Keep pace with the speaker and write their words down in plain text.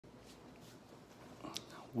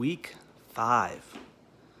Week 5.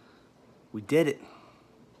 We did it.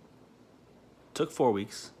 Took 4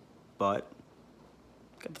 weeks, but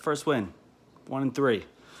got the first win. 1-3.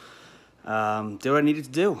 Did what I needed to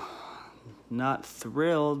do. Not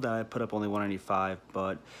thrilled that I put up only 195,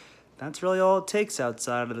 but that's really all it takes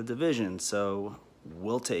outside of the division, so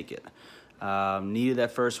we'll take it. Needed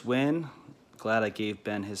that first win. Glad I gave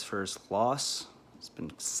Ben his first loss. It's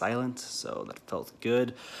been silent, so that felt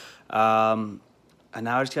good. And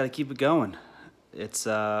now I just got to keep it going. It's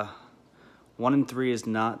 1-3 is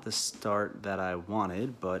not the start that I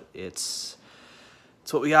wanted, but it's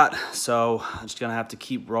what we got. So I'm just gonna have to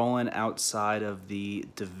keep rolling outside of the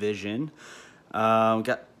division. We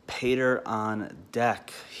got Pater on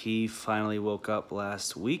deck. He finally woke up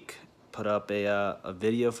last week, put up a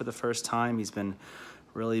video for the first time. He's been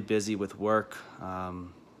really busy with work.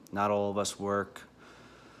 Not all of us work.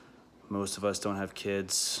 Most of us don't have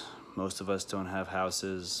kids. Most of us don't have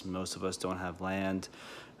houses. Most of us don't have land.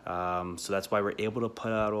 So that's why we're able to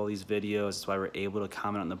put out all these videos. That's why we're able to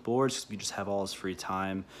comment on the boards, because we just have all this free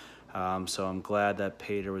time. So I'm glad that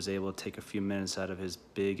Pater was able to take a few minutes out of his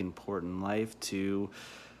big, important life to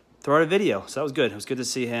throw out a video. So that was good. It was good to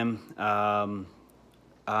see him. I'm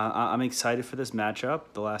excited for this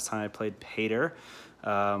matchup. The last time I played Pater,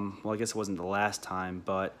 well, I guess it wasn't the last time,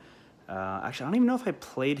 but actually, I don't even know if I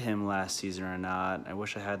played him last season or not. I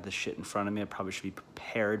wish I had this shit in front of me. I probably should be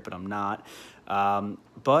prepared, but I'm not.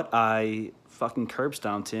 But I fucking curb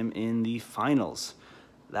stomped him in the finals.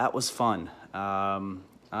 That was fun.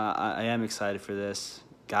 I am excited for this.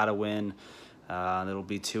 Gotta win. It'll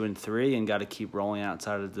be 2-3 and got to keep rolling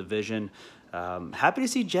outside of the division. Happy to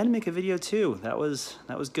see Jen make a video too. That was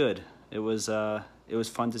good. It was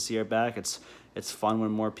fun to see her back. It's fun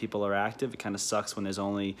when more people are active. It kind of sucks when there's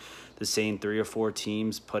only the same 3 or 4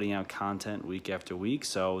 teams putting out content week after week.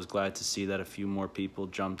 So I was glad to see that a few more people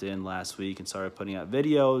jumped in last week and started putting out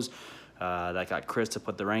videos. That got Chris to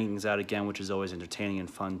put the rankings out again, which is always entertaining and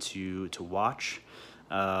fun to watch.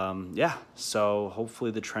 Yeah, so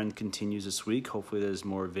hopefully the trend continues this week. Hopefully there's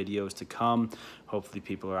more videos to come. Hopefully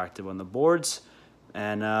people are active on the boards.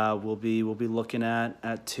 And we'll be looking at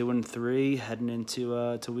 2-3 heading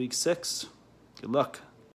into to week 6. Good luck.